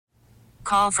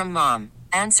Call from mom.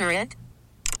 Answer it.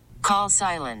 Call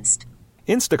silenced.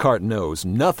 Instacart knows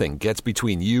nothing gets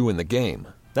between you and the game.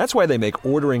 That's why they make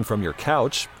ordering from your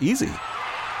couch easy.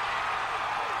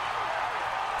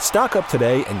 Stock up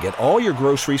today and get all your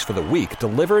groceries for the week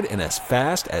delivered in as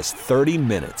fast as 30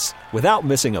 minutes without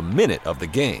missing a minute of the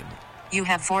game. You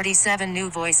have 47 new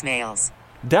voicemails.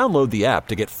 Download the app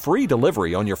to get free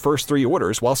delivery on your first 3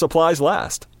 orders while supplies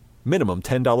last. Minimum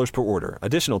 $10 per order.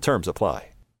 Additional terms apply.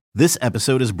 This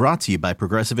episode is brought to you by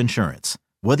Progressive Insurance.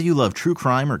 Whether you love true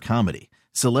crime or comedy,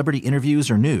 celebrity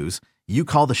interviews or news, you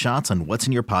call the shots on what's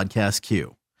in your podcast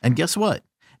queue. And guess what?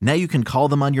 Now you can call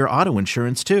them on your auto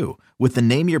insurance too with the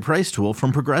Name Your Price tool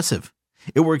from Progressive.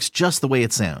 It works just the way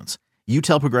it sounds. You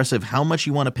tell Progressive how much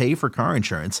you want to pay for car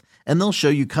insurance, and they'll show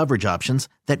you coverage options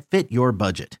that fit your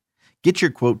budget. Get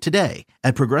your quote today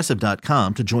at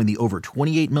Progressive.com to join the over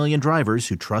 28 million drivers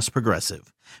who trust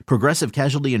Progressive. Progressive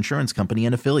Casualty Insurance Company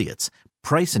and Affiliates.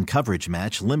 Price and coverage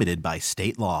match limited by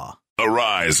state law.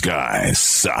 Arise, guys.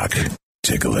 Suck.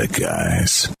 Tickle it,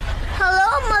 guys.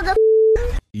 Hello, mother.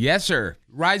 Yes, sir.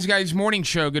 Rise Guys Morning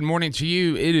Show. Good morning to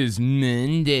you. It is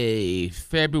Monday,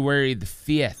 February the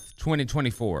 5th,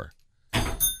 2024.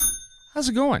 How's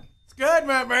it going? It's good,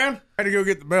 man. I had to go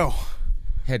get the bell.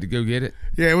 Had to go get it?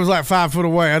 Yeah, it was like 5 foot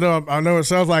away. I know it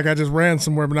sounds like I just ran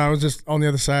somewhere, but I was just on the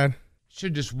other side.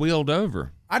 Should just wheeled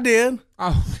over. I did.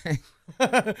 Oh, okay.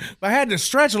 I had to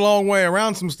stretch a long way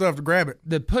around some stuff to grab it.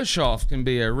 The push-off can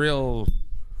be a real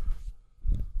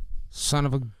son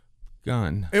of a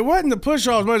gun. It wasn't the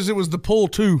push-off as much as it was the pull,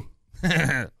 too.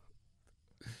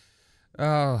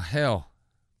 Oh, hell.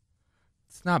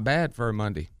 It's not bad for a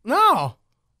Monday. No.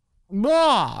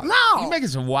 Oh, No. You're making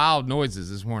some wild noises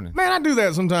this morning. Man, I do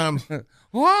that sometimes.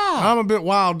 Wow. I'm a bit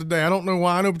wild today. I don't know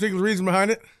why. No particular reason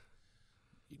behind it.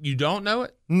 You don't know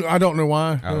it? No, I don't know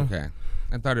why. Oh, okay.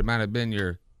 I thought it might have been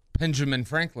your Benjamin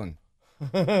Franklin.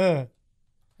 I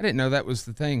didn't know that was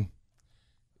the thing.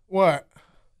 What?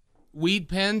 Weed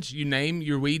pens? You name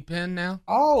your weed pen now?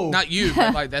 Oh. Not you,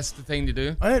 but like that's the thing to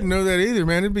do. I didn't know that either,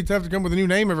 man. It'd be tough to come up with a new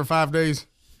name every 5 days.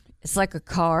 It's like a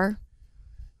car.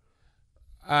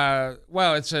 Well,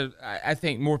 I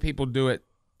think more people do it.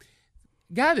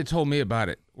 Guy that told me about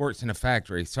it works in a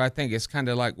factory, so I think it's kind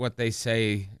of like what they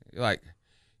say, like,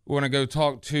 want to go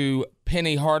talk to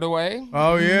Penny Hardaway?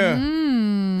 Oh, yeah.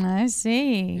 I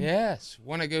see. Yes.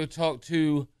 Want to go talk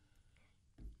to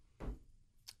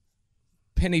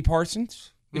Penny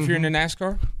Parsons if you're into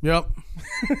NASCAR? Yep.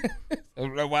 I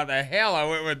don't know why the hell I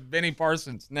went with Benny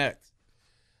Parsons next.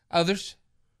 Others?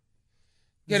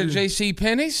 Get a J.C.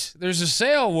 Penney's? There's a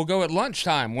sale. We'll go at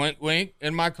lunchtime. Wink, wink,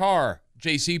 in my car.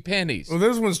 J.C. Penney's. Well,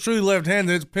 this one's truly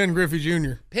left-handed. It's Penn Griffey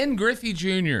Jr. Penn Griffey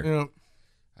Jr. Yep.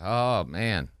 Oh,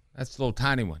 man. That's the little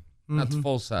tiny one. Not the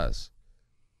full size.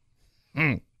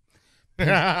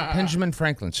 Benjamin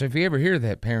Franklin. So if you ever hear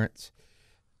that, parents,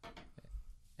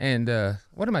 and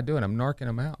what am I doing? I'm narking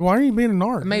them out. Why are you being a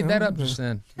narc? I made that up just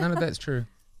then. None of that's true.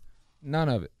 None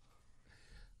of it.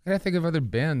 I gotta think of other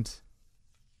Bens.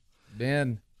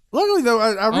 Ben. Luckily, though,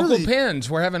 I really... Uncle Pens.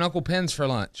 We're having Uncle Pens for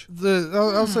lunch.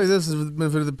 I'll say this is for the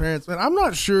benefit of the parents, man. I'm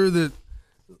not sure that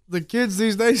the kids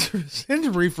these days are as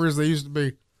into reefer as they used to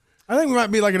be. I think we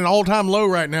might be like at an all-time low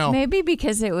right now. Maybe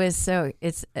because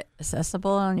it's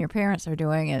accessible and your parents are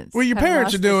doing it. Well, your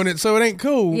parents are doing it, so it ain't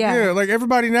cool. Yeah. Like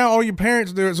everybody now, all your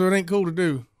parents do it, so it ain't cool to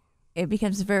do. It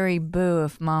becomes very boo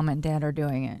if mom and dad are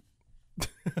doing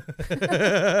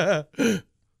it.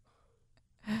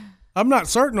 I'm not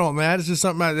certain on that. It's just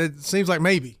something that seems like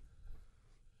maybe.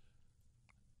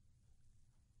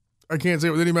 I can't say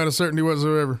it with any amount of certainty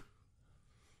whatsoever.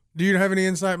 Do you have any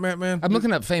insight, Matt, man? I'm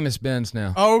looking up famous Bens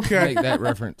now. Oh, okay. Make that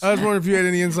reference. I was wondering if you had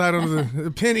any insight on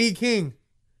the Penn E. King.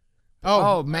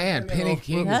 Oh man, Penny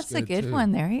King. That's a good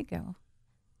one. There you go.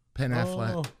 Penn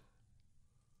Affleck.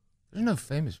 There's no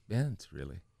famous Bens,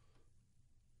 really.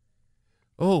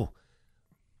 Oh.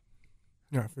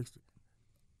 Yeah, I fixed it.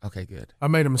 Okay, good. I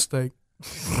made a mistake.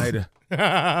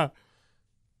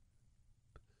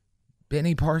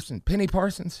 Penny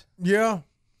Parsons. Yeah.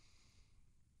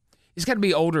 It's got to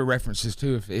be older references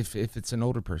too, if it's an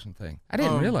older person thing. I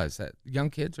didn't realize that young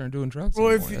kids aren't doing drugs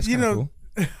anymore. If you know,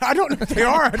 cool. I don't know if they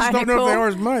are. I just don't know if they are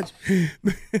as much.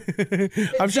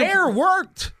 It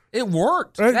worked. It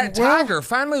worked. That Tiger.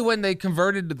 Finally, when they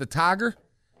converted to the Tiger,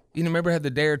 you remember had the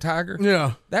Dare Tiger?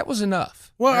 Yeah, that was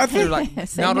enough. Well, I think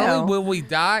like not only will we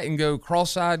die and go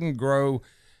cross-eyed and grow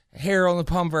hair on the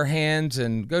palm of our hands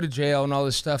and go to jail and all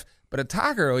this stuff, but a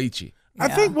tiger will eat you. I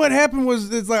think what happened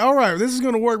was it's like, all right, this is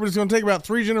going to work, but it's going to take about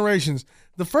 3 generations.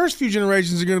 The first few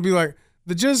generations are going to be like,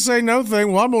 the just say no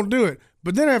thing, well, I'm going to do it.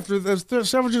 But then after there's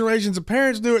several generations of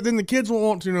parents do it, then the kids won't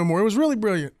want to no more. It was really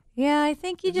brilliant. Yeah, I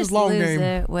think you It's just just long lose game.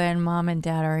 it when mom and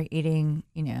dad are eating,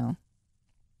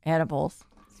 edibles.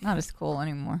 It's not as cool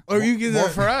anymore. Or you get More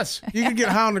for us. You could get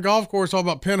high on the golf course all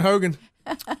about Penn Hogan.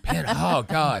 Pen. Oh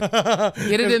God.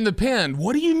 Get it in the pen.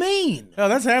 What do you mean? No,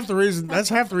 that's half the reason. That's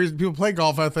half the reason people play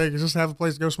golf. I think is just have a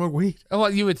place to go smoke weed. Oh, well,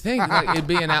 you would think it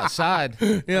being outside.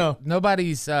 Yeah,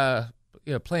 Nobody's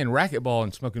playing racquetball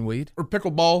and smoking weed or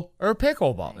pickleball. or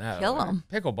pickleball. No, Kill 'em.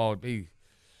 Pickleball would be.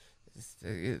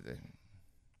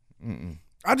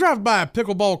 I drive by a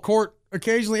pickleball court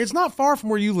occasionally. It's not far from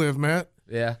where you live, Matt.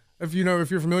 Yeah. If you're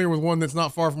familiar with one that's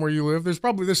not far from where you live,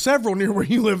 there's several near where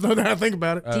you live. Though, now that I think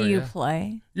about it, Do you yeah.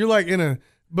 play? you're like in a.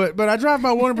 But I drive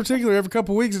by one in particular every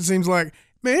couple of weeks. It seems like,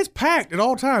 man, it's packed at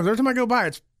all times. Every time I go by,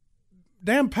 it's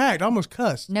damn packed. I almost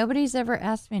cussed. Nobody's ever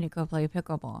asked me to go play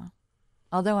pickleball,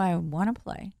 although I want to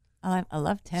play. I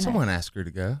love tennis. Someone asked her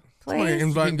to go. Somebody Please.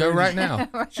 invite You can go me. right now.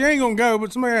 She ain't gonna go,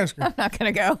 but somebody ask her. I'm not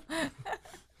gonna go.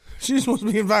 She just wants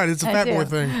to be invited. It's a I fat do. boy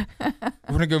thing.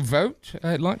 Want to go vote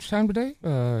at lunchtime today?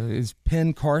 Is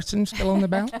Penn Carson still on the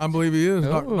ballot? I believe he is.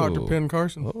 Oh. Dr. Penn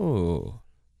Carson. Oh.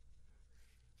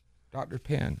 Dr.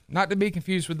 Penn. Not to be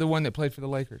confused with the one that played for the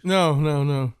Lakers.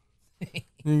 No.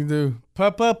 You do.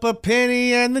 Pop up a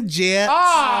penny and the Jets.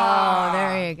 Oh,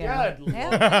 there you go. Good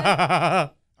Yeah.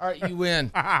 All right, you win.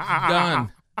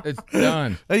 Done. It's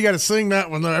done. Hey, you got to sing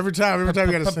that one though. Every time you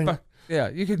got to sing. Yeah,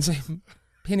 you can say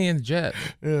Penny and the Jet.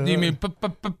 Yeah. Do you mean Pop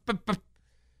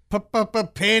up a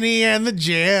penny and the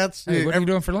Jets. hey, what are you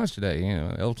doing for lunch today?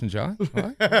 Elton John?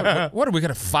 What are we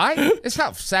going to fight? It's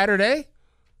not Saturday.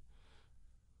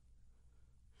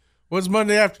 What's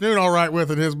Monday afternoon all right with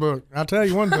in his book? I'll tell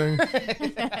you one thing.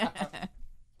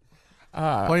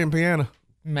 Playing piano,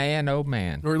 Man, oh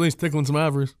man. or at least tickling some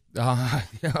ivories Yeah.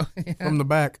 from the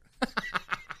back.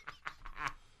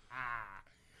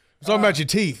 It's all about your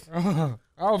teeth. Oh,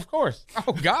 of course.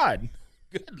 Oh, God.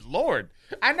 Good Lord.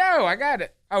 I know. I got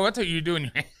it. Oh, I thought you were doing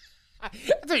your hand. I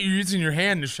thought you were using your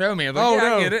hand to show me. I'm like, Oh, yeah,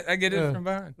 no. I get it. I get it Yeah. from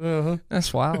behind. Uh-huh.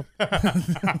 That's wild.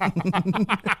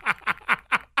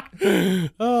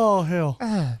 Oh hell!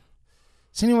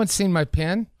 Has anyone seen my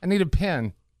pen? I need a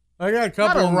pen. I got a Not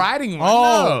couple. a of writing one.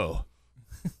 Oh.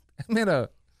 No. I meant a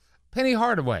Penny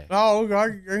Hardaway. Oh, okay, I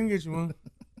can get you one.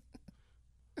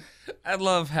 I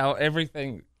love how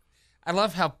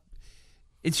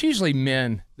it's usually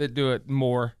men that do it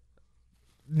more.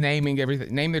 Naming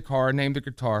everything. Name the car, name the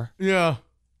guitar. Yeah,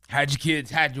 How'd your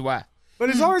kids? How'd your wife? but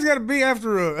it's always got to be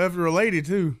after a lady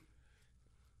too.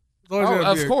 It's always Oh,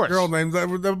 gotta be of a course. girl name.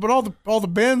 But all the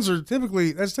Bens are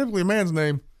typically a man's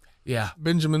name. Yeah.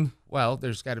 Benjamin. Well,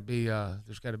 there's got to be.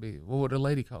 What would a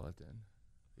lady call it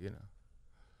then?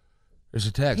 There's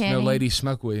a text. No Penny. ladies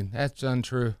smoke weed. That's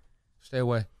untrue. Stay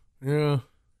away. Yeah,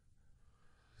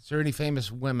 Is there any famous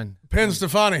women? Penn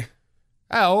Stefani.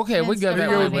 Oh, okay. We Penn got that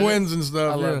You go one. with Gwens and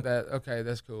stuff. I love yeah. that. Okay,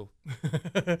 that's cool.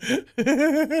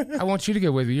 I want you to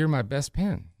go with me. You're my best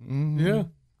pen. Mhm.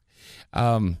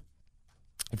 Yeah.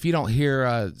 If you don't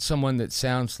hear someone that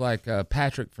sounds like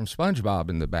Patrick from SpongeBob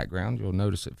in the background, you'll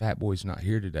notice that Fat Boy's not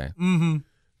here today.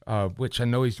 Mm-hmm. Which I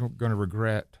know he's going to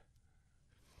regret.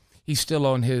 He's still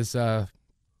on his.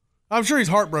 I'm sure he's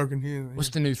heartbroken. What's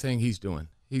the new thing he's doing?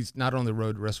 He's not on the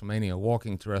road to WrestleMania,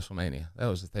 walking to WrestleMania. That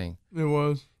was the thing. It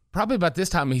was. Probably about this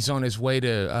time he's on his way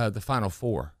to the Final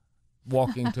Four,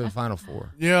 walking to the Final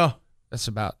Four. Yeah. That's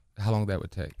about how long that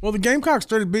would take. Well, the Gamecocks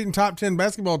started beating top 10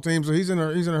 basketball teams, so he's in a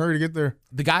hurry to get there.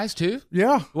 The guys too?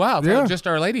 Yeah. Wow, Yeah. just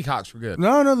our Lady Cocks were good.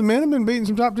 No, the men have been beating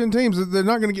some top 10 teams. They're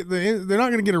not going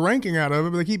to get a ranking out of it,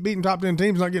 but they keep beating top 10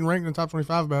 teams, not getting ranked in the top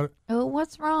 25 about it. Oh,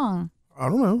 what's wrong? I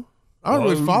don't know. I don't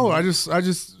really follow. I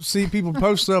just see people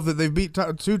post stuff that they've beat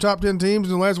two top 10 teams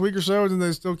in the last week or so, and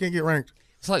they still can't get ranked.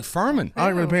 It's like Furman. I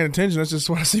ain't really paying attention. That's just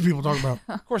what I see people talk about.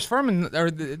 Of course, Furman,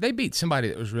 they beat somebody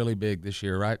that was really big this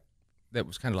year, right? That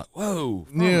was kind of like, whoa.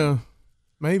 Furman. Yeah,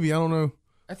 maybe. I don't know.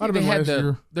 I Might think have they been had last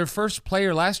year. their first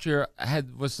player last year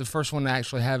was the first one to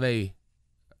actually have a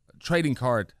trading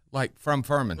card, like from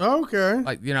Furman. Okay.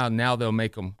 Like, now they'll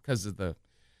make them because of the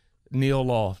Neal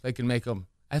law. They can make them.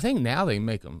 I think now they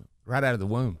make them right out of the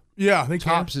womb. Yeah, they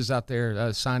can. Tops is out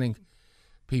there signing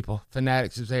people.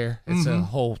 Fanatics is there. It's a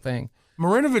whole thing.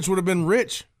 Marinovich would have been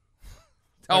rich.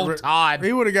 Oh, Todd.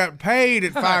 He would have got paid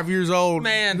at 5 years old.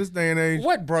 Man. This day and age.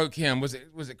 What broke him? Was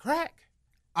it crack?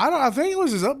 I think it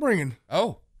was his upbringing.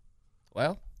 Oh,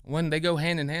 well, when they go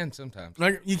hand in hand sometimes.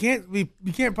 Like you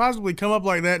can't possibly come up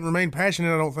like that and remain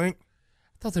passionate. I don't think.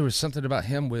 I thought there was something about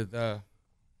him with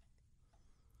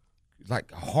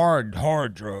like hard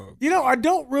drugs. I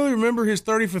don't really remember his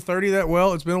 30 for 30 that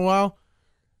well. It's been a while.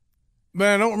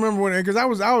 Man, I don't remember when, because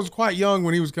I was quite young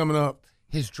when he was coming up.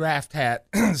 His draft hat.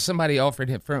 Somebody offered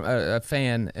him from a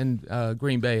fan in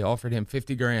Green Bay offered him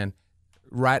 $50,000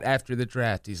 right after the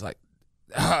draft. He's like,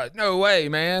 no way,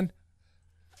 man.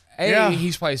 A,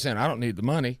 he's probably saying, I don't need the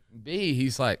money. B,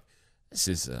 he's like, this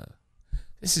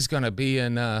is gonna be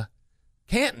in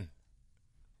Canton.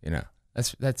 You know,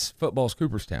 that's football's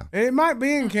Cooperstown. It might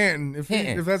be in Canton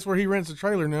if that's where he rents a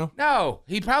trailer now. No,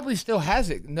 he probably still has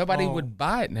it. Nobody would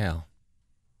buy it now.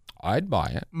 I'd buy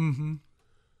it. Mm-hmm.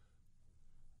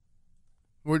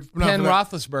 Pen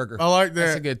Roethlisberger. I like that.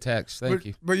 That's a good text. Thank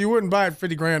you. But you wouldn't buy it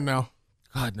 $50,000 now.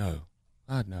 God no.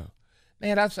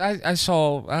 Man,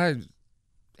 I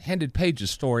handed Paige a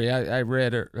story I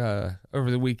read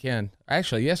over the weekend,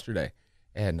 actually yesterday,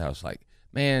 and I was like,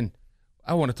 man,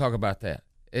 I want to talk about that.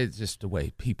 It's just the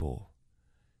way people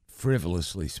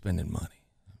frivolously spending money.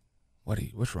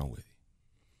 What's wrong with you?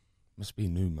 Must be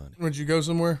new money. Would you go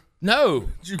somewhere? No.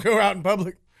 Did you go out in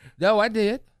public? No, I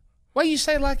did. Why you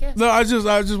say it like that? No, I was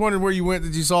just wondering where you went.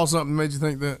 Did you saw something that made you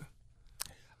think that?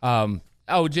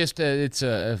 It's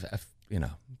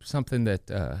something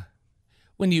that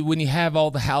when you have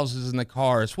all the houses and the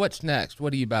cars, what's next?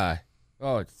 What do you buy?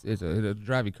 Oh, it'll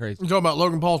drive you crazy. You talking about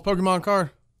Logan Paul's Pokemon card?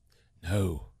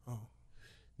 No. Oh.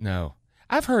 No.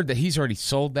 I've heard that he's already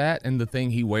sold that, and the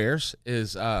thing he wears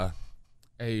is a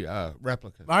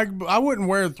replica. I wouldn't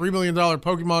wear a $3 million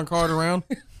Pokemon card around.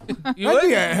 That'd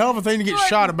be a hell of a thing to get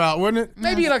shot about, wouldn't it?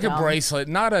 Maybe like a bracelet,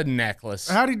 not a necklace.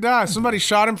 How'd he die? Somebody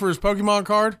shot him for his Pokemon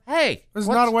card? Hey. This is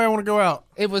not a way I want to go out.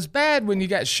 It was bad when you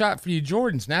got shot for your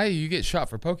Jordans. Now you get shot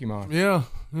for Pokemon. Yeah.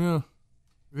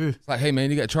 It's like, hey,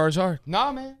 man, you got Charizard?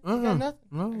 Nah, man. I got nothing.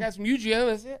 No. I got some Yu-Gi-Oh!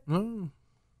 That's it. No.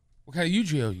 What kind of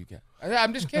Yu-Gi-Oh! You got?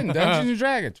 I'm just kidding. Dungeons and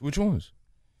Dragons. Which ones?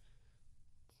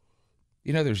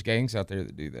 You know there's gangs out there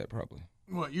that do that probably.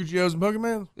 What, Yu-Gi-Ohs and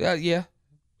Pokemon? Yeah.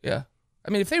 I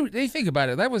mean, if they think about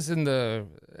it, that was in the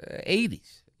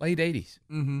 80s, late 80s.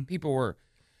 Mm-hmm. People were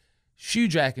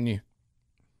shoe-jacking you.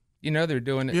 You know they're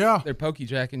doing it. Yeah. They're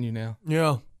pokey-jacking you now.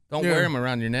 Yeah. Don't wear them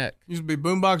around your neck. Used to be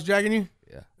boombox jacking you?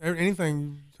 Yeah. Anything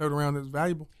you towed around that's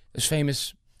valuable. There's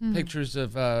famous pictures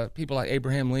of people like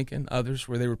Abraham Lincoln, others,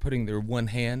 where they were putting their one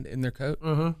hand in their coat.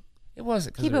 Uh-huh. It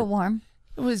wasn't. Keep it warm.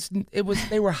 It was.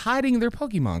 They were hiding their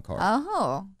Pokemon card.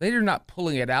 Oh. They are not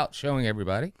pulling it out, showing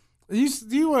everybody. Do you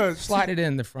Slide it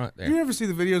in the front there. Do you ever see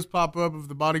the videos pop up of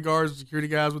the bodyguards, security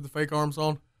guys with the fake arms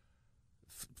on?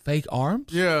 Fake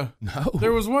arms? Yeah. No.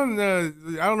 There was one, I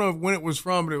don't know when it was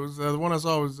from, but it was the one I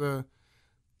saw was a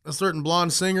certain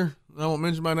blonde singer. I won't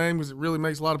mention my name because it really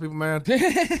makes a lot of people mad.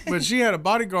 But she had a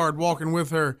bodyguard walking with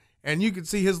her, and you could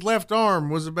see his left arm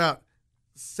was about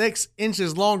 6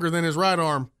 inches longer than his right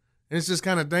arm. And it's just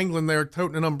kind of dangling there,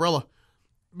 toting an umbrella.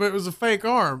 But it was a fake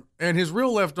arm, and his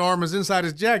real left arm is inside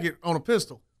his jacket on a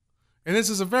pistol. And this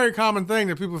is a very common thing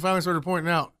that people finally started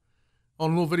pointing out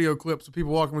on little video clips of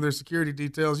people walking with their security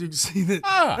details. You can see that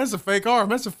that's a fake arm.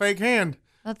 That's a fake hand.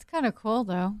 That's kind of cool,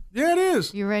 though. Yeah, it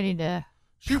is. You ready to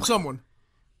shoot someone?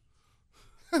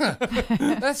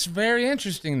 That's very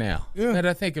interesting now that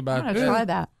I think about it. I'm gonna try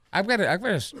that. I've got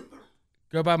to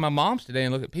go by my mom's today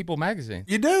and look at People magazine.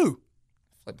 You do?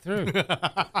 Flip through.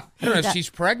 I don't know if she's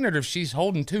pregnant or if she's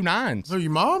holding 2 9s. So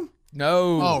your mom?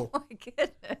 No. Oh. Oh, my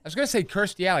goodness. I was going to say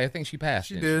Kirstie Alley. I think she passed.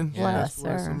 She did. Yeah. Bless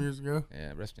her. Some years ago.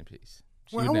 Yeah, rest in peace.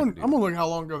 Well, I'm going to look how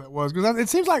long ago that was, because it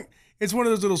seems like it's one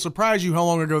of those that'll surprise you how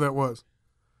long ago that was.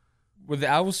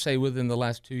 I will say within the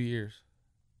last 2 years.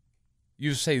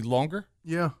 You say longer?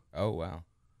 Yeah. Oh, wow.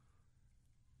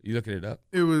 You looking it up?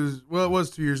 It was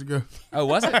 2 years ago. Oh,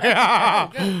 was it?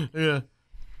 Yeah.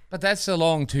 But that's a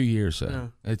long 2 years, though.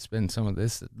 Yeah. It's been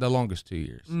the longest 2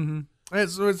 years. Mm-hmm.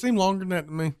 So it seemed longer than that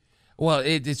to me. Well,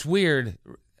 it's weird.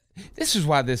 This is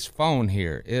why this phone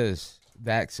here is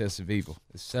the access of evil.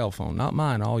 The cell phone, not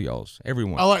mine, all y'all's,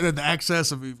 everyone. I like that, the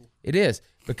access of evil. It is,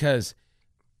 because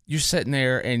you're sitting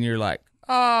there and you're like,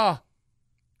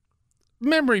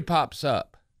 memory pops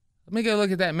up. Let me go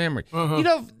look at that memory. Uh-huh. You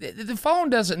know, the phone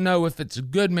doesn't know if it's a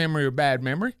good memory or bad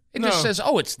memory. It just says,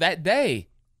 it's that day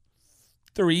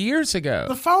 3 years ago.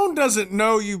 The phone doesn't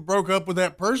know you broke up with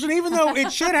that person, even though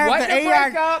it should have the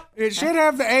AI. It should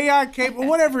have the AI capable,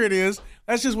 whatever it is.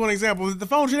 That's just one example. The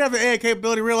phone should have the AI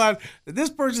capability to realize that this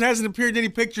person hasn't appeared in any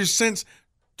pictures since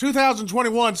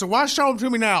 2021, so why show them to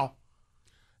me now?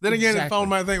 Then again, the phone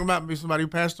might think it might be somebody who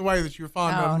passed away that you're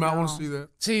fond of. You might want to see that.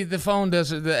 See, the phone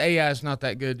doesn't. The AI is not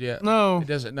that good yet. No, it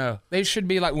doesn't know. They should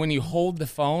be like when you hold the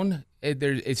phone,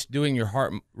 it's doing your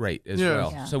heart rate as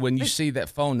well. Yeah. So when you see that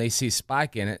phone, they see a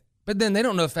spike in it, but then they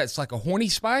don't know if that's like a horny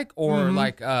spike or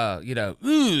like spike. You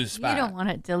don't want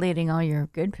it deleting all your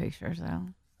good pictures, though.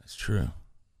 That's true.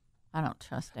 I don't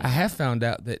trust it. I have found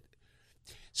out that.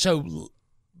 So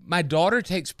my daughter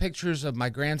takes pictures of my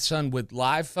grandson with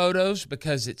live photos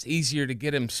because it's easier to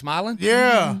get him smiling.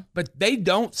 Yeah. But they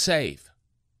don't save.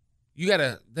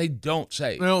 They don't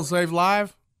save. They don't save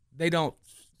live? They don't.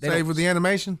 Save with the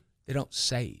animation? They don't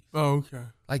save. Oh, okay.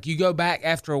 Like you go back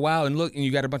after a while and look, and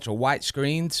you got a bunch of white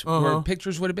screens where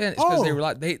pictures would have been. It's because they were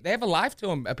like they have a life to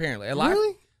them apparently. A life.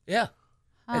 Really? Yeah.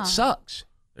 It sucks.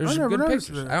 There's I never good noticed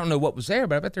pictures. that. I don't know what was there,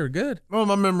 but I bet they were good. Well,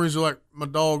 my memories are like my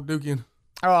dog Dookie.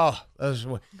 Oh, those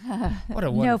what a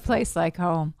No wonderful. place like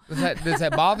home. Does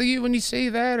that bother you when you see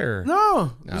that, or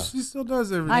No, she still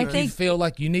does everything. I do you think feel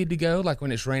like you need to go, like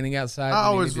when it's raining outside? I when you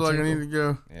always need feel to like I tinkle? need to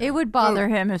go. it would bother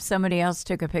him if somebody else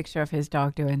took a picture of his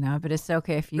dog doing that, but it's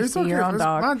okay if you It's see okay. your own It's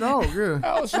dog. my dog, yeah.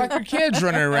 Oh, it's like your kids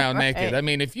running around naked. I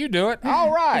mean, if you do it,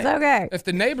 all right. It's okay. If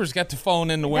the neighbor's got the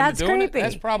phone in the window That's doing creepy. it,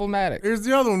 that's problematic. Here's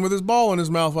the other one with his ball in his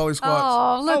mouth while he squats.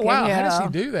 Oh, look Oh, wow. at you. How does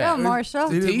he do that? Oh, Marshall.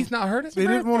 He didn't- Teeth not hurting? He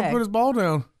didn't want to birthday. put his ball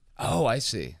down. Oh, I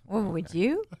see. Well, would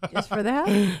you? Just for that?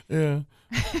 Yeah.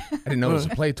 I didn't know it was a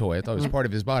play toy. I thought it was part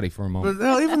of his body for a moment. But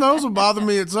hell, even those will bother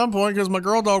me at some point because my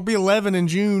girl dog will be 11 in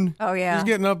June. Oh, yeah. She's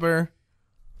getting up there.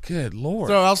 Good Lord.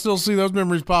 So I'll still see those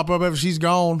memories pop up after she's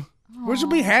gone. Which will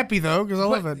be happy, though, because I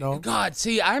love that dog. God,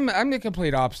 see, I'm the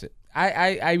complete opposite.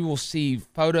 I will see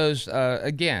photos,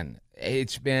 again,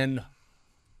 it's been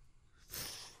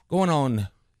going on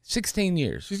 16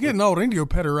 years. She's getting old. I need to go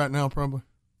pet her right now, probably.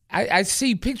 I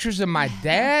see pictures of my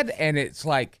dad, and it's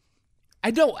like,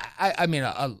 I mean,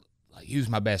 I'll use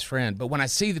my best friend, but when I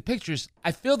see the pictures,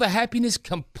 I feel the happiness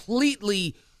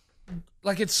completely,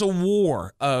 like it's a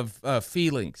war of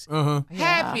feelings.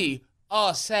 Happy,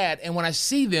 sad. And when I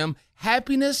see them,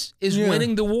 happiness is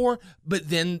winning the war, but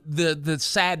then the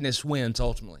sadness wins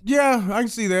ultimately. Yeah, I can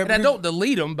see that. And I don't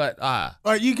delete them, but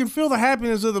Like, you can feel the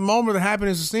happiness of the moment, the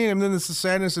happiness of seeing him, then it's the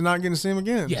sadness of not getting to see him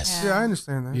again. Yes. Yeah, I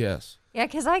understand that. yes. Yeah,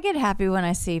 because I get happy when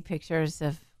I see pictures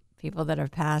of people that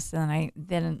have passed, and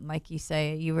then, like you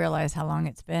say, you realize how long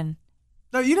it's been.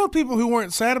 Now, you know, people who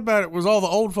weren't sad about it was all the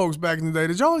old folks back in the day.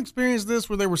 Did y'all experience this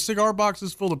where there were cigar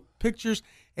boxes full of pictures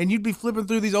and you'd be flipping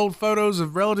through these old photos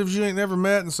of relatives you ain't never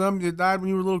met and some that died when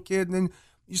you were a little kid, and then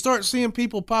you start seeing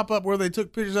people pop up where they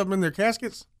took pictures of them in their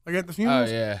caskets, like at the funerals?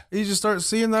 Oh, yeah. You just start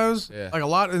seeing those, like a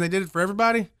lot, and they did it for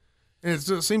everybody. And it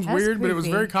seems That's weird, but it was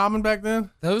creepy. very common back then.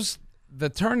 The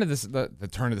turn of the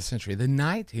turn of the century, the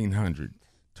 1900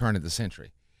 turn of the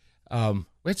century. We have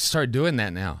to start doing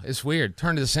that now. It's weird.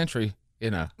 Turn of the century,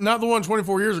 Not the one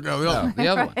 24 years ago. The other one. the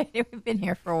other one. Right? We've been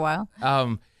here for a while.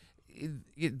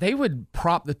 They would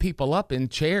prop the people up in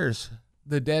chairs,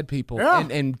 the dead people, Yeah.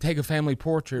 and take a family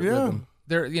portrait Yeah. with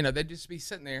them. They'd just be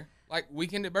sitting there like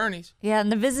Weekend at Bernie's. Yeah, and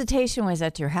the visitation was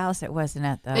at your house. It wasn't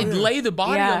at the. They'd lay the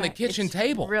body Yeah, on the kitchen it's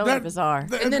table Really bizarre.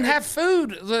 and then have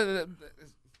food.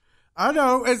 I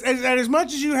know. As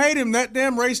much as you hate him, that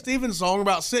damn Ray Stevens song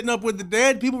about sitting up with the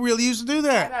dead, people really used to do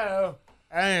that.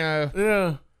 I know.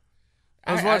 Yeah.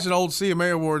 I was I- watching old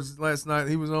CMA Awards last night.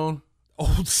 He was on.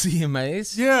 Old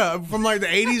CMAs. Yeah, from like the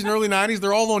 80s and early 90s.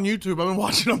 They're all on YouTube. I've been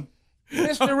watching them.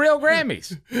 It's the real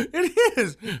Grammys. It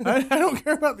is. I don't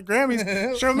care about the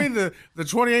Grammys. Show me the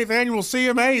 28th annual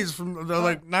CMAs from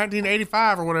like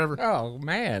 1985 or whatever. Oh,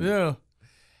 man. Yeah.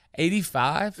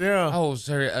 85? Yeah. Oh, is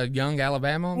there a young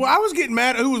Alabama? Well, I was getting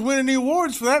mad at who was winning the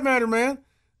awards for that matter, man.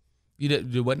 You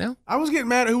do what now? I was getting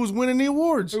mad at who was winning the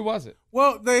awards. Who was it?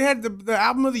 Well, they had the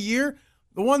album of the year.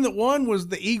 The one that won was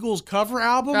the Eagles cover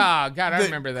album. Oh, God, I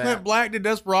remember that. Clint Black did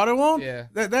Desperado on. Yeah.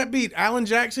 That beat Alan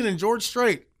Jackson and George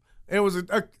Strait. It was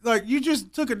like you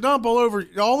just took a dump all over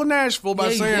all of Nashville by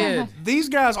Yeah, you saying did. these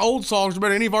guys' old songs are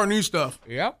better than any of our new stuff.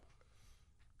 Yep.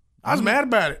 I was mad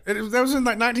about it. That was in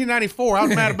like 1994. I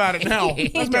was mad about it now.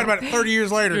 I was mad about it 30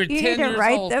 years later. You're You 10 need to years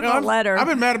write old. them No, a letter. I've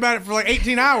been mad about it for like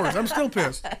 18 hours. I'm still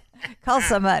pissed. Call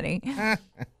somebody.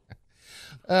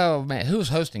 Oh, man. Who was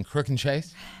hosting? Crook and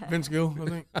Chase? Vince Gill, I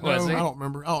think. Was he? I don't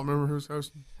remember. I don't remember who was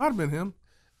hosting. Might have been him.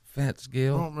 Vince I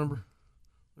Gill. don't remember.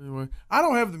 Anyway, I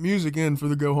don't have the music in for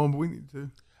the go home, but we need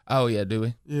to. Oh, yeah, do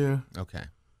we? Yeah. Okay.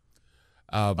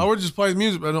 I would just play the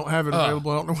music, but I don't have it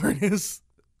available. I don't know where it is.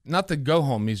 Not the go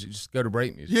home music, just go to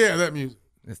break music. Yeah, that music.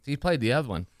 If he played the other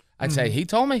one, I'd say he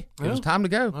told me it was time to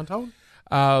go. I told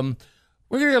him.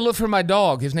 We're gonna go look for my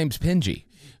dog. His name's Pingy.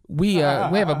 We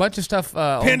have a bunch of stuff.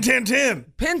 Pin 10.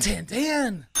 Pin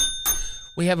 10.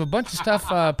 We have a bunch of stuff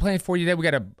planned for you today. We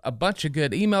got a bunch of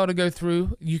good email to go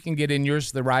through. You can get in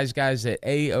yours, the Rise Guys at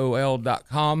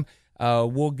AOL.com.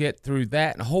 We'll get through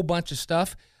that and a whole bunch of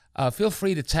stuff. Feel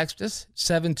free to text us,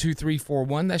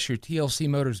 72341. That's your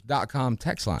TLCmotors.com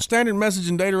text line. Standard message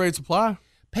and data rates apply.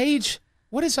 Paige,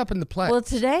 what is up in the play? Well,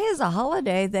 today is a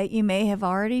holiday that you may have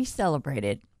already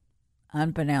celebrated.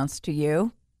 unbeknownst to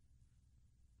you,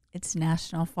 it's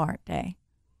National Fart Day.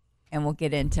 And we'll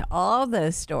get into all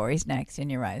those stories next in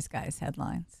your Rise Guys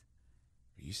headlines.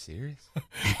 Are you serious?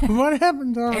 What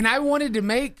happened, Tom? And I wanted to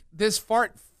make this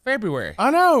fart February.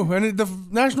 I know, and the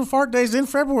National Fart Day is in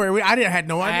February. I had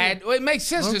no idea. It makes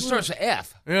sense. It starts with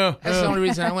F. Yeah. That's the only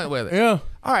reason I went with it. Yeah.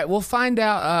 All right, we'll find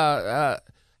out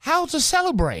how to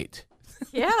celebrate.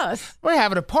 Yes. We're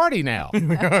having a party now. It's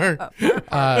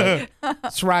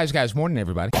the Rise Guys Morning,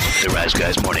 everybody. The Rise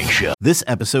Guys Morning Show. This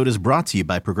episode is brought to you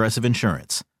by Progressive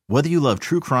Insurance. Whether you love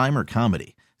true crime or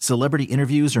comedy, celebrity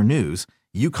interviews or news,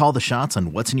 you call the shots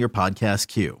on what's in your podcast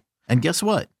queue. And guess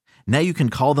what? Now you can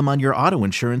call them on your auto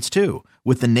insurance too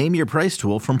with the Name Your Price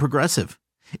tool from Progressive.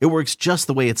 It works just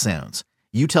the way it sounds.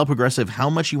 You tell Progressive how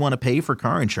much you want to pay for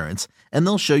car insurance, and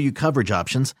they'll show you coverage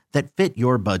options that fit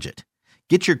your budget.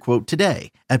 Get your quote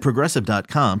today at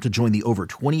Progressive.com to join the over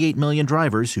 28 million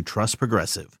drivers who trust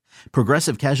Progressive.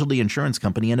 Progressive Casualty Insurance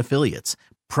Company and Affiliates.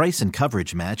 Price and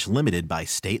coverage match limited by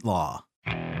state law.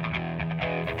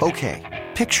 Okay,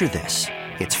 picture this.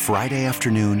 It's Friday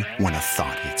afternoon when a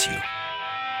thought hits you.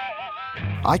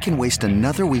 I can waste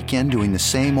another weekend doing the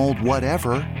same old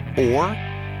whatever, or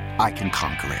I can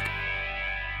conquer it.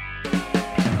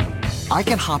 I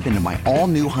can hop into my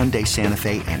all-new Hyundai Santa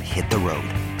Fe and hit the road.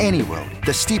 Any road.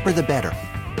 The steeper, the better.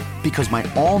 Because my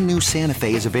all-new Santa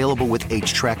Fe is available with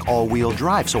H-Track all-wheel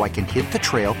drive, so I can hit the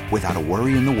trail without a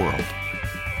worry in the world.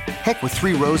 Heck, with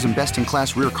 3 rows and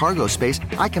best-in-class rear cargo space,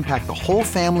 I can pack the whole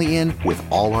family in with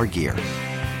all our gear.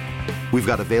 We've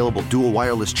got available dual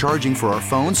wireless charging for our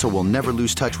phones, so we'll never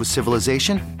lose touch with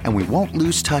civilization, and we won't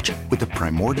lose touch with the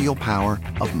primordial power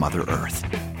of Mother Earth.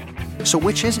 So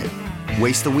which is it?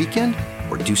 Waste the weekend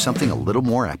or do something a little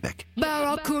more epic?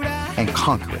 And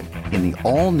conquer it in the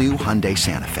all-new Hyundai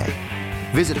Santa Fe.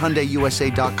 Visit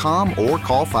HyundaiUSA.com or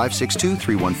call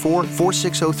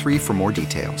 562-314-4603 for more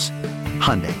details.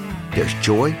 Hyundai, there's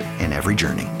joy in every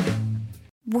journey.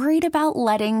 Worried about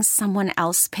letting someone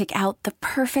else pick out the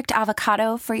perfect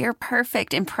avocado for your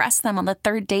perfect impress them on the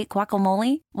third date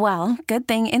guacamole? Well, good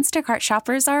thing Instacart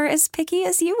shoppers are as picky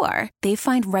as you are. They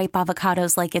find ripe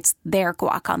avocados like it's their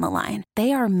guac on the line.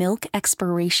 They are milk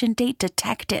expiration date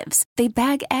detectives. They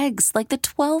bag eggs like the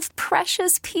 12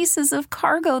 precious pieces of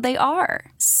cargo they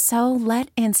are. So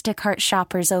let Instacart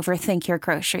shoppers overthink your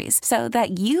groceries so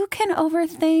that you can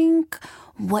overthink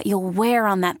what you'll wear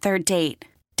on that third date.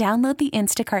 Download the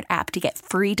Instacart app to get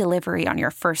free delivery on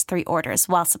your first 3 orders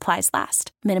while supplies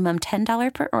last. Minimum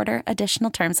 $10 per order.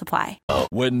 Additional terms apply.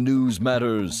 When news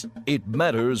matters, it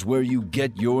matters where you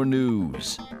get your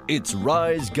news. It's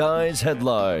Rise Guys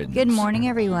Headlines. Good morning,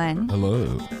 everyone.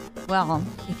 Hello. Well,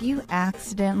 if you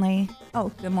accidentally...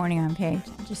 Oh, good morning, I'm Paige.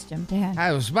 I just jumped ahead.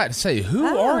 I was about to say, who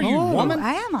are you, woman?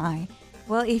 I am I.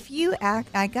 Well, if you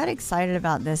I got excited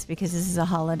about this because this is a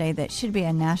holiday that should be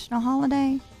a national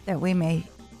holiday that we may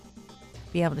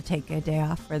be able to take a day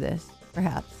off for this,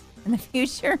 perhaps, in the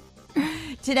future.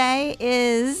 Today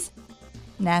is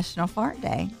National Fart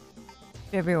Day,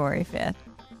 February 5th.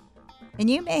 And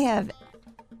you may have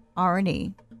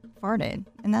already farted,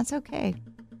 and that's okay.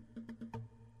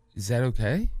 Is that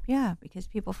okay? Yeah, because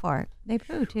people fart. They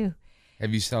poo, too.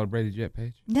 Have you celebrated yet,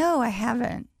 Paige? No, I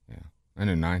haven't. Yeah. I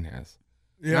know Nine has.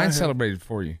 Yeah, Nine celebrated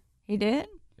for you. He did?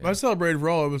 I celebrated for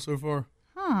all of us so far.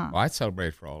 Huh. Well, I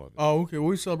celebrated for all of it. Oh, okay. Well,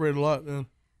 we celebrated a lot then.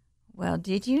 Well,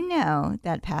 did you know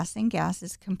that passing gas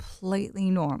is completely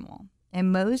normal?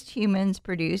 And most humans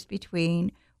produce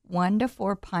between 1 to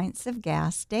 4 pints of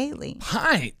gas daily.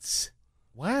 Pints?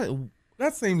 What?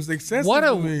 That seems excessive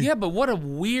to me. Yeah, but what a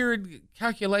weird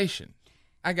calculation.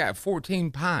 I got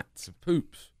 14 pints of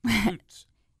poops.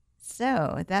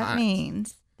 So that Pints.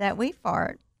 means that we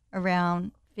fart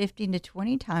around 15 to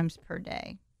 20 times per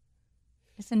day.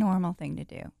 It's a normal thing to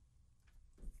do.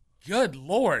 Good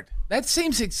Lord. That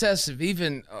seems excessive,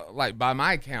 even like by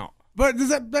my count. But does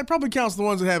that probably counts the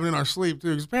ones that happen in our sleep, too,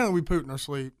 because apparently we poot in our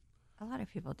sleep. A lot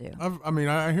of people do.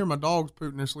 I hear my dogs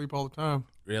poot in their sleep all the time.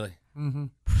 Really? Mm-hmm.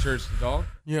 Sure it's the dog?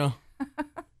 Yeah.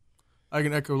 I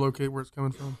can echolocate where it's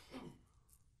coming from.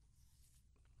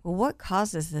 Well, what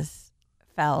causes this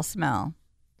foul smell?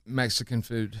 Mexican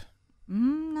food.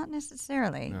 Not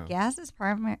necessarily. No. Gas is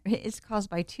caused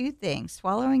by 2 things: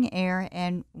 swallowing air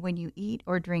and when you eat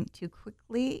or drink too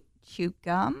quickly, chew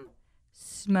gum,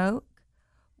 smoke,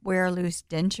 wear loose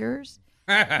dentures.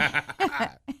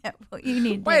 Well, you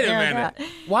need to Wait a know minute. that.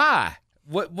 Why?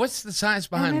 What's the science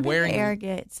behind Maybe wearing the air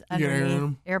gets You get air in underneath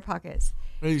them. air pockets,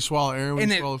 Maybe you swallow air when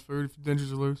And you it- swallow food if your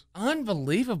dentures are loose.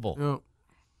 Unbelievable. Yeah.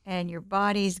 and your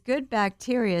body's good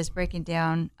bacteria is breaking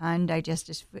down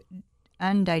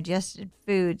undigested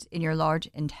foods in your large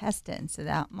intestine, so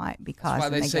that might be causing why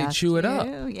they the say gas chew it up.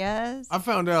 too. Yes. I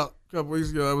found out a couple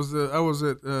weeks ago. I was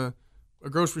at a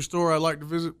grocery store I like to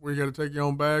visit where you got to take your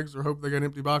own bags or hope they got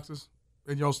empty boxes,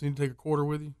 and you also need to take a quarter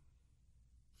with you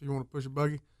if you want to push a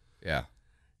buggy. Yeah.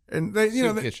 And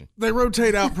they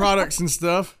rotate out products and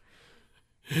stuff.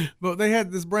 But they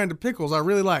had this brand of pickles I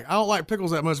really like. I don't like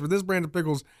pickles that much, but this brand of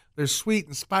pickles, they're sweet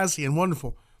and spicy and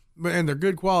wonderful. And they're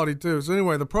good quality too. So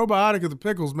anyway, the probiotic of the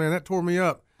pickles, man, that tore me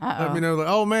up. Let me know, like,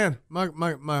 oh man,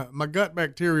 my gut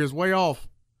bacteria is way off.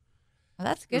 Well,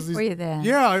 that's good for you then.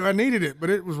 Yeah, I needed it, but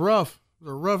it was rough. It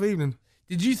was a rough evening.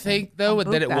 Did you think though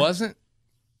that it wasn't?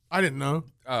 I didn't know.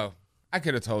 Oh, I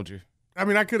could have told you. I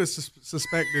mean, I could have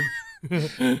suspected.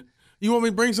 You want me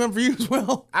to bring some for you as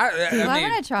well? I'm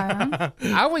going to try them.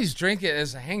 I always drink it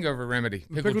as a hangover remedy.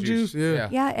 Pickle juice? Yeah.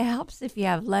 Yeah, it helps if you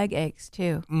have leg aches,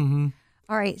 too. Mm-hmm.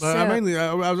 All right, but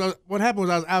what happened was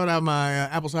I was out of my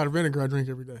apple cider vinegar I drink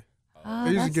every day. Oh, I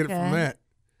usually get it from that.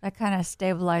 That kind of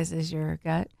stabilizes your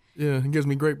gut. Yeah, it gives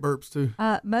me great burps, too.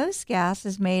 Most gas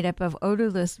is made up of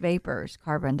odorless vapors,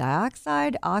 carbon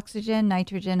dioxide, oxygen,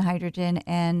 nitrogen, hydrogen,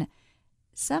 and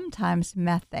sometimes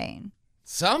methane.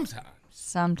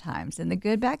 Sometimes. And the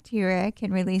good bacteria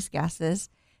can release gases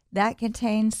that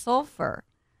contain sulfur.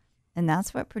 And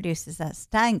that's what produces that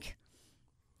stank.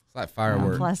 It's like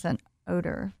fireworks. Unpleasant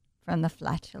odor from the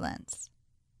flatulence.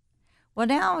 Well,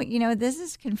 now, this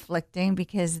is conflicting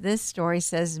because this story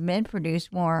says men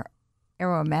produce more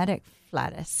aromatic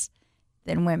flatus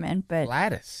than women. But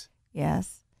flatus?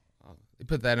 Yes. Oh, they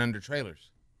put that under trailers.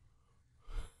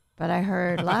 But I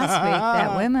heard last week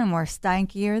that women were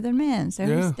stankier than men. So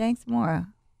who stinks more?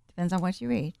 Depends on what you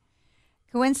read.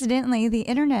 Coincidentally, the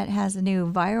internet has a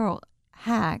new viral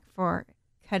hack for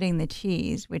cutting the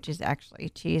cheese, which is actually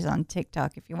cheese on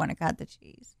TikTok if you want to cut the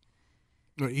cheese.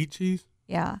 Eat cheese?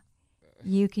 Yeah.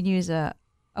 You can use a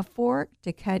fork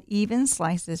to cut even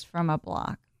slices from a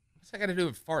block. What's that got to do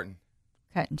with farting?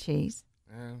 Cutting cheese.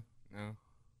 No.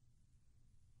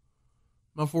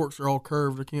 My forks are all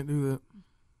curved. I can't do that.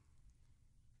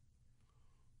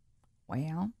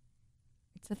 Well,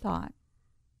 it's a thought.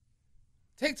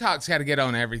 TikTok's got to get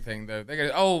on everything, though. They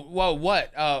got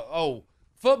what?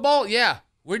 Football? Yeah,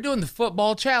 we're doing the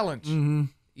football challenge. Mm-hmm.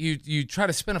 You try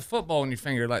to spin a football in your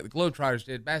finger like the Globetrotters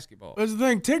did basketball. That's the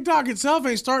thing. TikTok itself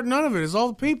ain't starting none of it. It's all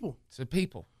the people. It's the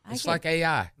people. It's like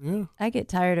AI. Yeah. I get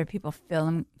tired of people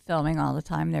filming all the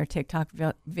time their TikTok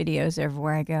videos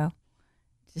everywhere I go.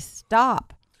 Just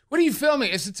stop. What are you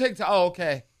filming? It's a TikTok. Oh,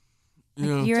 okay.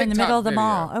 Like you're in the middle of the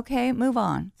mall. Okay, move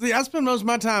on. See, I spend most of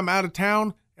my time out of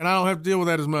town, and I don't have to deal with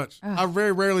that as much. Ugh. I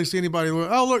very rarely see anybody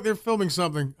look, they're filming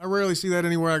something. I rarely see that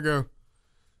anywhere I go.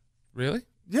 Really?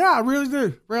 Yeah, I really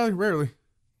do. Rarely.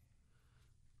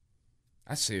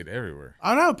 I see it everywhere.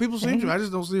 I know. People seem to. I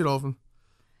just don't see it often.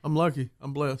 I'm lucky.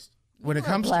 I'm blessed. When it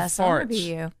comes to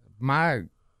farts, my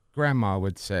grandma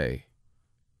would say,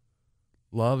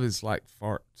 love is like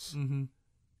farts. Mm-hmm.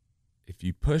 If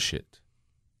you push it,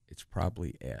 it's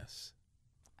probably S.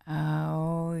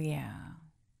 Oh, yeah.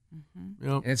 Mm-hmm.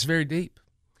 Yep. And it's very deep.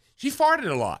 She farted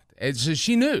a lot. And so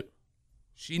she knew.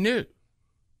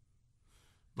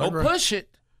 Don't push it.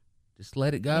 Just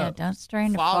let it go. Yeah, don't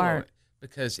strain to Follow fart. it.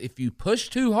 Because if you push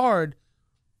too hard,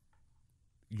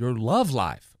 your love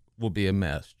life will be a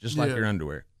mess, just like your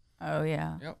underwear. Oh,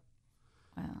 yeah. Yep.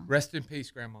 Wow. Rest in peace,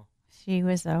 Grandma. She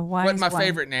was a wise Wasn't my one.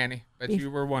 favorite nanny, but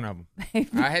you were one of them.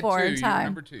 I had Before two. You were time.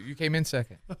 number two. You came in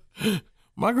second.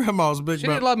 My grandma was a big. She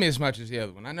didn't love me as much as the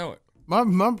other one. I know it. My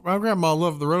grandma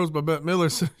loved The Rose by Bette Miller,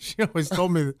 so she always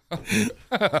told me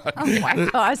that. Oh my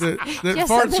gosh. that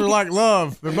farts are like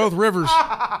love. They're both rivers.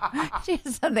 She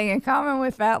has something in common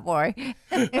with Fat Boy.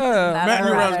 Matt knew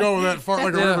where I was going with that. Fart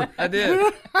like a river. I did.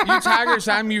 You tigers,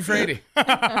 I'm Euphrates.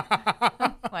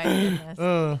 My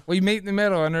goodness. We meet in the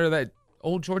middle under that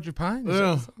old Georgia pine.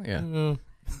 Yeah.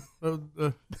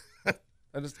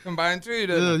 I just combined two.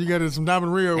 Yeah, you got some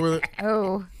Diamond Rio with it.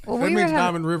 Oh, well, that means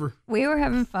Diamond River. We were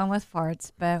having fun with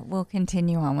farts, but we'll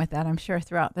continue on with that, I'm sure,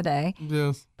 throughout the day.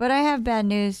 Yes. But I have bad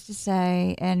news to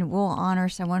say, and we'll honor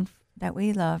someone that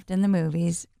we loved in the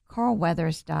movies. Carl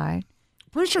Weathers died.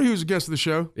 Pretty sure he was a guest of the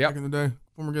show back in the day.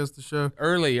 Former guest of the show.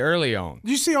 Early on.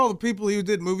 Did you see all the people he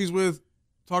did movies with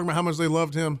talking about how much they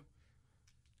loved him?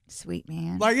 Sweet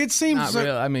man. Like, it seems Not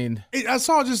real. I mean, I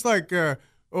saw just like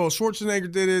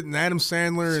Schwarzenegger did it, and Adam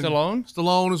Sandler, and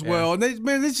Stallone as well. And they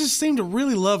just seem to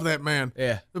really love that man.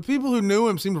 Yeah. The people who knew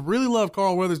him seem to really love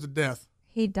Carl Weathers to death.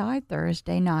 He died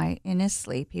Thursday night in his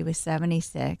sleep. He was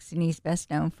 76, and he's best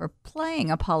known for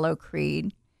playing Apollo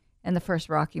Creed in the first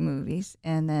Rocky movies,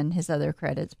 and then his other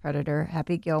credits: Predator,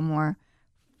 Happy Gilmore,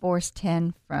 Force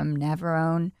 10 from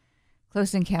Navarone,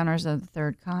 Close Encounters of the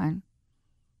Third Kind.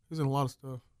 He's in a lot of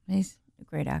stuff. He's a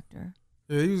great actor.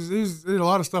 Yeah, he's in a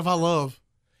lot of stuff I love.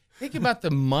 Think about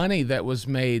the money that was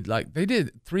made. Like, they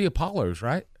did 3 Apollos,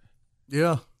 right?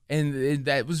 Yeah. And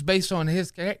that was based on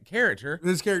his character.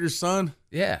 His character's son.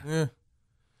 Yeah. Yeah.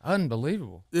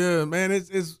 Unbelievable. Yeah, man.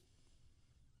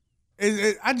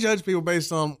 I judge people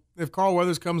based on if Carl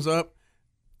Weathers comes up,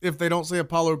 if they don't say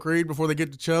Apollo Creed before they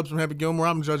get to Chubbs from Happy Gilmore.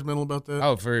 I'm judgmental about that.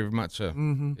 Oh, very much so.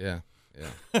 Mm-hmm. Yeah.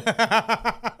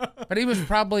 But he was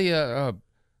probably a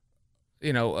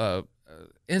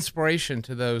inspiration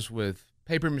to those with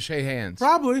paper mache hands.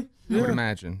 Probably. I would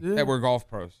imagine that were golf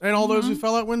pros. And all those who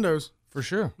fell out windows. For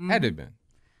sure. Had to have been.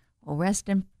 Well, rest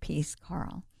in peace,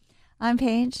 Carl. I'm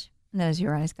Paige, and that is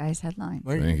your Eyes Guys headline.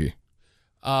 Thank you.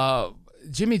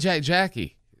 Jimmy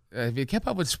Jackie. Have you kept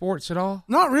up with sports at all?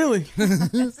 Not really.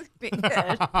 That's pretty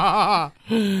good.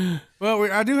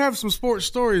 Well, I do have some sports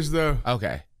stories, though.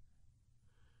 Okay.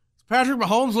 Is Patrick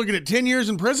Mahomes looking at 10 years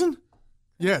in prison?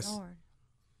 Yes. Lord.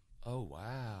 Oh,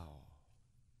 wow.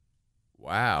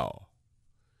 Wow.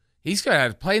 He's going to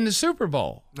have to play in the Super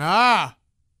Bowl.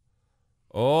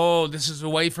 Oh, this is a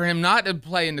way for him not to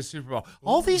play in the Super Bowl.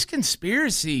 All these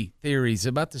conspiracy theories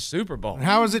about the Super Bowl. And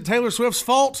how is it Taylor Swift's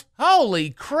fault? Holy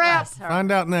crap. Find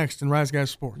out next in Rise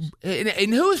Guys Sports.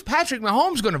 And who is Patrick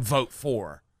Mahomes going to vote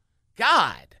for?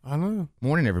 God. I know.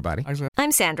 Morning, everybody.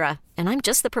 I'm Sandra, and I'm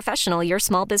just the professional your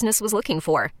small business was looking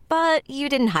for. But you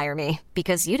didn't hire me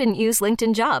because you didn't use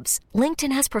LinkedIn Jobs.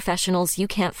 LinkedIn has professionals you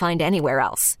can't find anywhere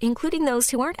else, including those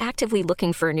who aren't actively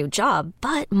looking for a new job,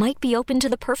 but might be open to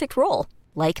the perfect role,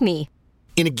 like me.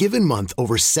 In a given month,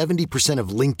 over 70% of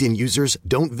LinkedIn users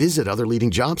don't visit other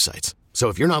leading job sites. So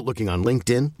if you're not looking on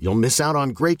LinkedIn, you'll miss out on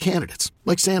great candidates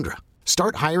like Sandra.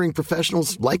 Start hiring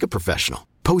professionals like a professional.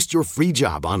 Post your free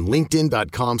job on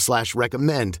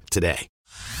linkedin.com/recommend today.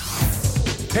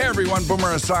 Hey everyone, Boomer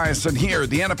Esiason here.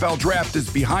 The NFL Draft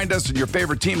is behind us and your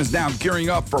favorite team is now gearing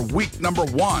up for week number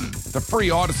 1. The free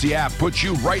Odyssey app puts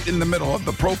you right in the middle of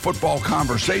the pro football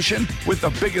conversation with the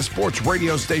biggest sports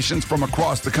radio stations from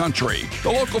across the country.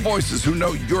 The local voices who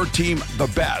know your team the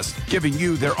best, giving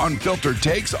you their unfiltered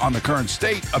takes on the current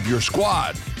state of your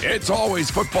squad. It's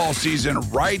always football season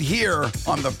right here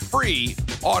on the free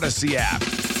Odyssey app.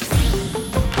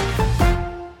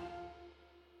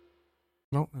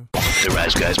 The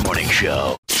Rise Guys Morning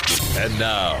Show. And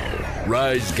now,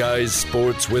 Rise Guys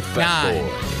Sports with Fat Boy.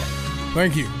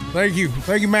 Thank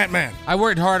you, Matt Man. I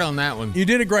worked hard on that one. You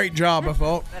did a great job, I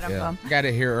thought. Yeah. Got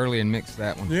it here early and mixed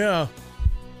that one. Yeah.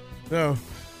 So,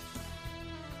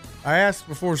 I asked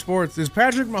before sports, is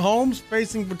Patrick Mahomes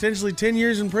facing potentially 10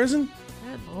 years in prison?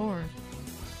 Good Lord.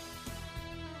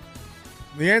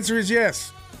 The answer is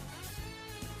yes.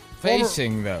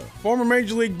 Former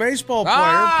Major League Baseball player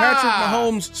Patrick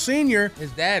Mahomes Sr. His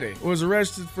daddy was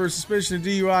arrested for suspicion of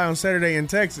DUI on Saturday in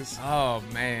Texas. Oh,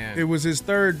 man. It was his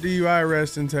third DUI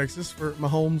arrest in Texas for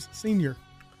Mahomes Sr.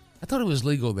 I thought it was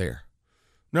legal there.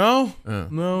 No,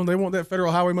 no, they want that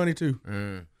federal highway money too.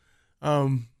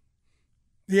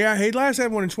 Yeah, he last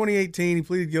had one in 2018. He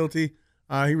pleaded guilty.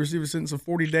 He received a sentence of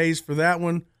 40 days for that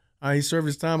one. He served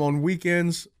his time on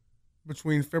weekends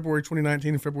between February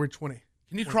 2019 and February 20.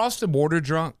 Can you cross the border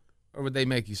drunk, or would they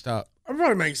make you stop? I'd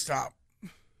probably make you stop.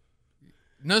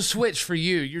 No switch for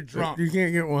you. You're drunk. You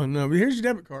can't get one. No, but here's your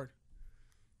debit card.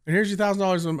 And here's your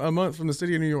 $1,000 a month from the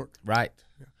city of New York. Right.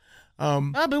 Yeah.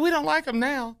 But we don't like them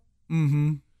now.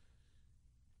 Mm-hmm.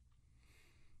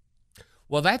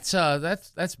 Well, that's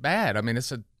bad. I mean,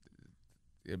 it's a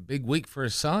big week for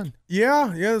his son.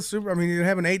 Yeah. It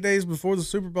happened 8 days before the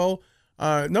Super Bowl.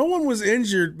 No one was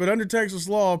injured, but under Texas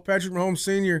law, Patrick Mahomes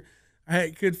Sr.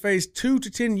 Could face 2 to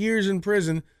 10 years in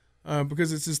prison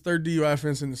because it's his third DUI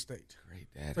offense in the state.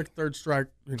 Great daddy. It's like third strike,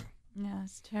 Yeah,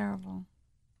 it's terrible.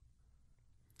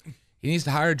 He needs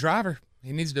to hire a driver.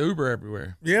 He needs to Uber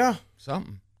everywhere. Yeah.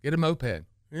 Something. Get a moped.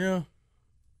 Yeah.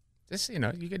 Just, you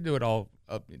can do it all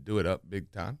up, do it up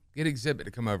big time. Get Exhibit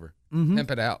to come over. Mm-hmm.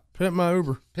 Pimp it out. Pimp my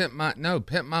Uber. Pimp my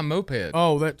moped.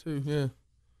 Oh, that too, yeah.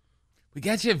 We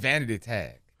got you a vanity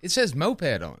tag. It says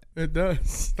moped on it. It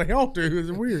does. They all do.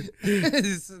 It's weird.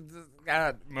 It's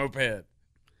got a moped.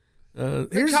 They're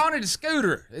Here's calling it a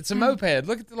scooter. It's a moped.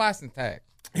 Look at the license tag.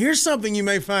 Here's something you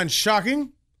may find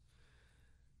shocking.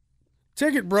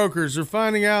 Ticket brokers are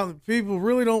finding out that people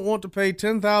really don't want to pay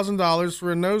 $10,000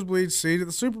 for a nosebleed seat at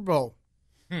the Super Bowl.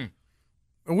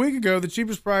 A week ago, the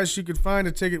cheapest price you could find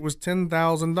a ticket was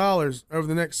 $10,000. Over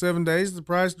the next 7 days, the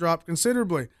price dropped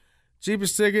considerably.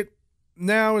 Cheapest ticket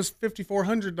now is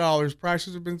 $5,400.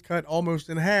 Prices have been cut almost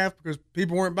in half because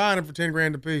people weren't buying them for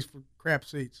 $10,000 a piece for crap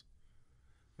seats.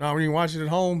 Now, when you watch it at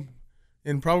home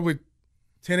in probably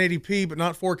 1080p, but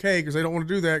not 4K, because they don't want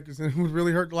to do that because it would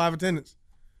really hurt the live attendance.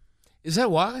 Is that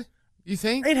why? You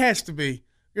think? It has to be,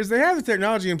 because they have the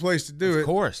technology in place to do it. Of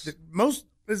course. It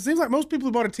seems like most people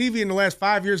who bought a TV in the last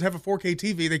 5 years have a 4K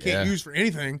TV they can't use for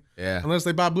anything unless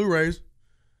they buy Blu-rays.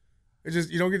 It's just,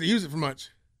 you don't get to use it for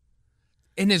much.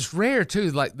 And it's rare,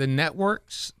 too, like the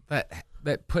networks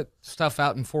that put stuff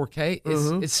out in 4K.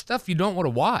 It's stuff you don't want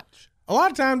to watch. A lot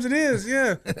of times it is,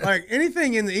 yeah. Like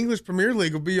anything in the English Premier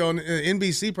League will be on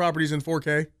NBC properties in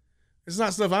 4K. It's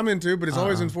not stuff I'm into, but it's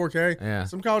always in 4K. Yeah.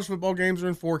 Some college football games are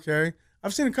in 4K.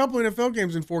 I've seen a couple NFL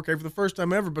games in 4K for the first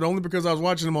time ever, but only because I was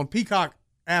watching them on Peacock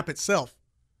app itself.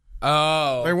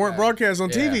 Oh. They weren't broadcast on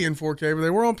TV in 4K, but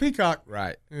they were on Peacock.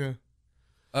 Right. Yeah.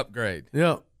 Upgrade.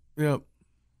 Yep. You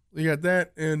got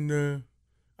that. And,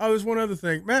 there's one other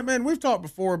thing. Matt, man, we've talked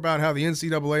before about how the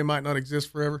NCAA might not exist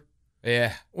forever.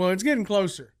 Yeah. Well, it's getting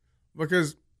closer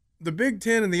because the Big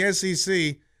Ten and the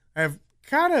SEC have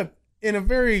kind of, in a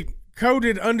very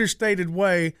coded, understated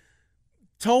way,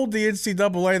 told the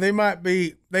NCAA they might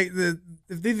be they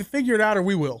either figure it out or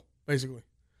we will, basically.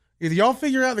 Either y'all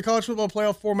figure out the college football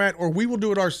playoff format or we will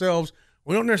do it ourselves.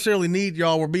 We don't necessarily need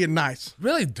y'all. We're being nice.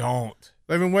 Really don't.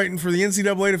 They've been waiting for the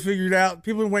NCAA to figure it out.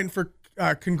 People have been waiting for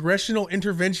congressional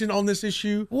intervention on this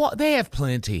issue. Well, they have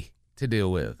plenty to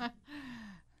deal with.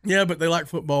 Yeah, but they like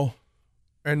football,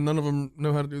 and none of them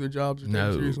know how to do their jobs.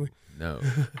 Seriously. No.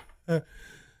 But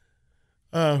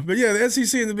yeah, the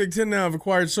SEC and the Big Ten now have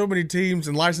acquired so many teams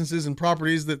and licenses and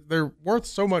properties that they're worth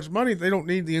so much money they don't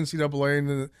need the NCAA,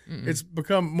 and it's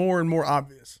become more and more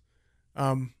obvious.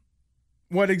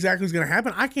 What exactly is going to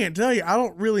happen, I can't tell you. I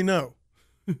don't really know.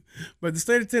 But the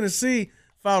state of Tennessee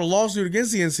filed a lawsuit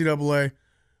against the NCAA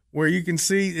where you can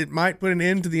see it might put an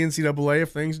end to the NCAA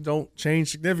if things don't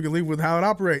change significantly with how it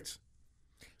operates.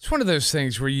 It's one of those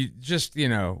things where you just,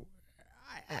 I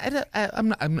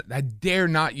dare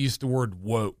not use the word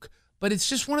woke, but it's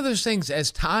just one of those things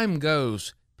as time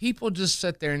goes, people just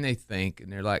sit there and they think,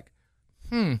 and they're like,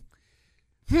 do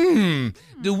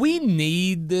we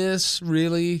need this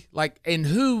really? Like, and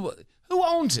who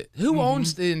owns it? Who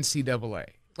owns the NCAA?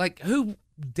 Like, who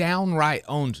downright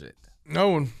owns it?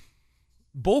 No one.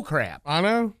 Bullcrap. I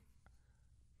know.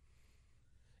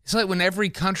 It's like when every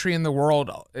country in the world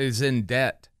is in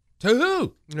debt. To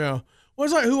who? Yeah. Well,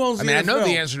 it's like who owns the NFL? I know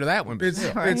the answer to that one.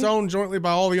 It's owned jointly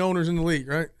by all the owners in the league,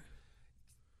 right?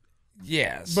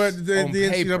 Yes. But the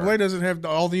NCAA doesn't have,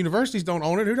 all the universities don't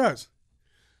own it. Who does?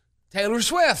 Taylor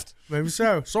Swift. Maybe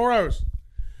so. Soros.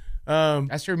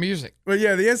 That's your music. But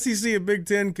yeah, the SEC and Big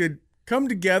Ten could come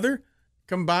together,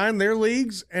 combine their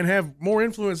leagues, and have more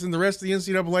influence than the rest of the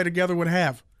NCAA together would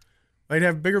have. They'd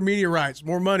have bigger media rights,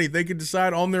 more money. They could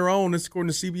decide on their own, this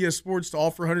according to CBS Sports, to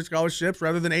offer 100 scholarships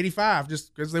rather than 85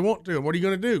 just because they want to. And what are you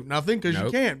going to do? Nothing, because you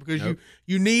can't, because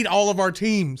you need all of our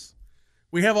teams.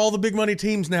 We have all the big money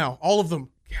teams now, all of them.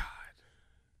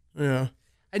 God. Yeah.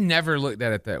 I never looked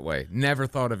at it that way. Never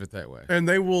thought of it that way. And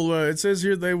they will, it says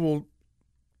here, they will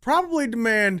probably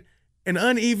demand an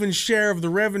uneven share of the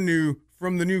revenue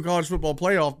from the new college football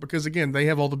playoff because, again, they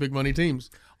have all the big money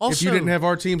teams. Also, if you didn't have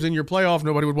our teams in your playoff,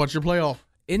 nobody would watch your playoff.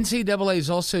 NCAA is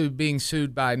also being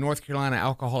sued by North Carolina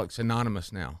Alcoholics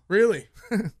Anonymous now. Really?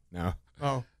 No.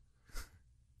 Oh.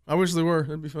 I wish they were.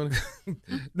 That'd be funny.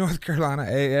 North Carolina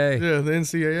AA. Yeah, the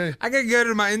NCAA. I got to go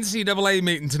to my NCAA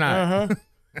meeting tonight.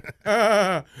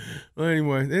 Well,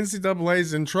 anyway, the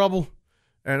NCAA's in trouble,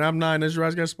 and I'm not. This is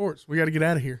Rise Guys Sports. We got to get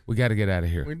out of here. We got to get out of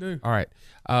here. We do. All right.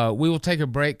 We will take a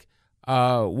break.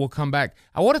 We'll come back.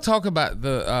 I want to talk about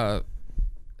the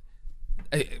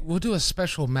we'll do a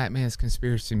special Matt Man's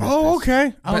Conspiracy Mysteries. Oh,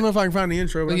 okay. I don't know if I can find the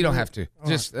intro. But you don't have to.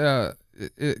 Just,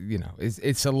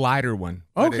 it's a lighter one.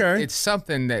 Okay. It's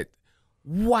something that,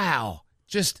 wow,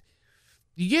 just,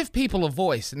 you give people a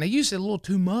voice, and they use it a little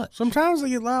too much. Sometimes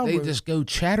they get loud. They just go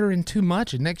chattering too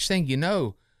much, and next thing you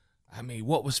know, I mean,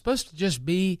 what was supposed to just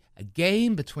be a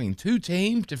game between two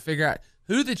teams to figure out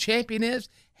who the champion is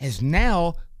has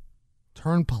now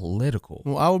turned political.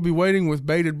 Well, I will be waiting with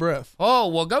bated breath. Oh,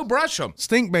 well, go brush them.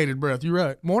 Stink bated breath. You're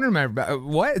right. Morning, everybody.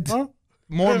 What? Huh?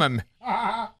 Mormon.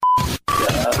 I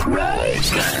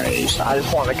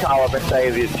just want to call up and say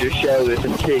that your show is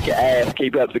some kick ass.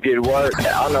 Keep up the good work.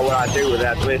 I don't know what I'd do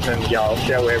without listening to y'all's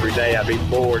show every day. I'd be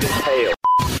bored as hell.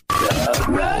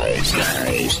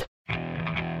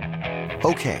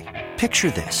 Okay, picture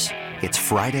this. It's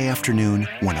Friday afternoon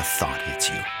when a thought hits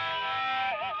you.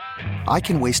 I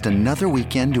can waste another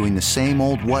weekend doing the same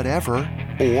old whatever,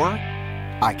 or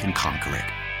I can conquer it.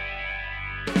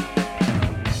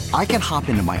 I can hop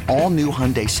into my all-new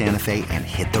Hyundai Santa Fe and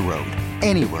hit the road.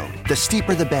 Any road. The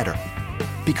steeper, the better.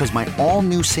 Because my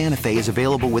all-new Santa Fe is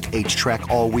available with H-Track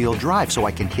all-wheel drive, so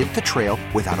I can hit the trail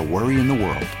without a worry in the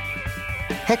world.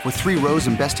 Heck, with 3 rows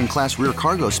and best-in-class rear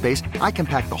cargo space, I can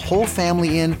pack the whole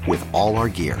family in with all our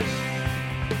gear.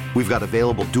 We've got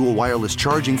available dual wireless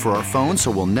charging for our phones,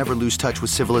 so we'll never lose touch with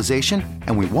civilization,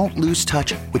 and we won't lose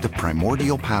touch with the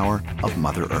primordial power of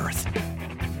Mother Earth.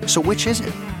 So which is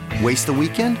it? Waste the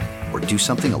weekend or do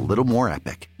something a little more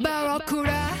epic?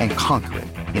 And conquer it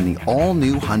in the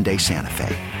all-new Hyundai Santa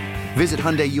Fe. Visit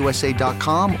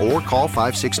HyundaiUSA.com or call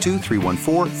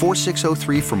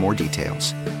 562-314-4603 for more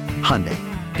details. Hyundai,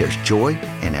 there's joy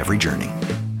in every journey.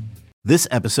 This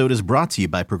episode is brought to you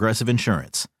by Progressive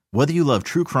Insurance. Whether you love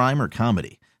true crime or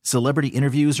comedy, celebrity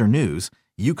interviews or news,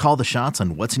 you call the shots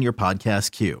on what's in your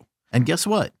podcast queue. And guess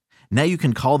what? Now you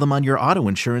can call them on your auto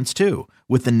insurance too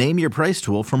with the Name Your Price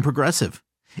tool from Progressive.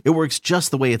 It works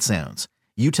just the way it sounds.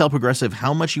 You tell Progressive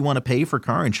how much you want to pay for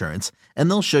car insurance, and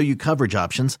they'll show you coverage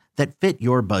options that fit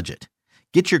your budget.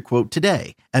 Get your quote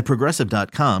today at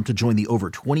Progressive.com to join the over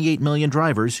 28 million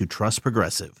drivers who trust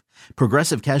Progressive.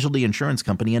 Progressive Casualty Insurance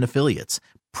Company and Affiliates.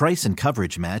 Price and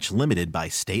coverage match limited by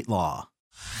state law.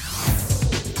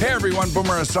 Hey everyone,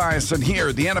 Boomer Esiason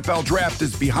here. The NFL Draft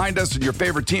is behind us and your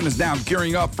favorite team is now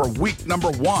gearing up for week number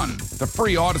 1. The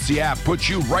free Odyssey app puts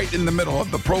you right in the middle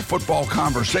of the pro football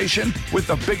conversation with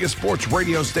the biggest sports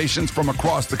radio stations from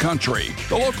across the country.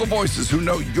 The local voices who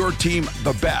know your team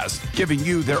the best, giving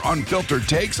you their unfiltered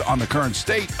takes on the current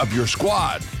state of your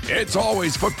squad. It's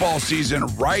always football season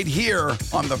right here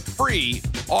on the free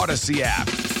Odyssey app.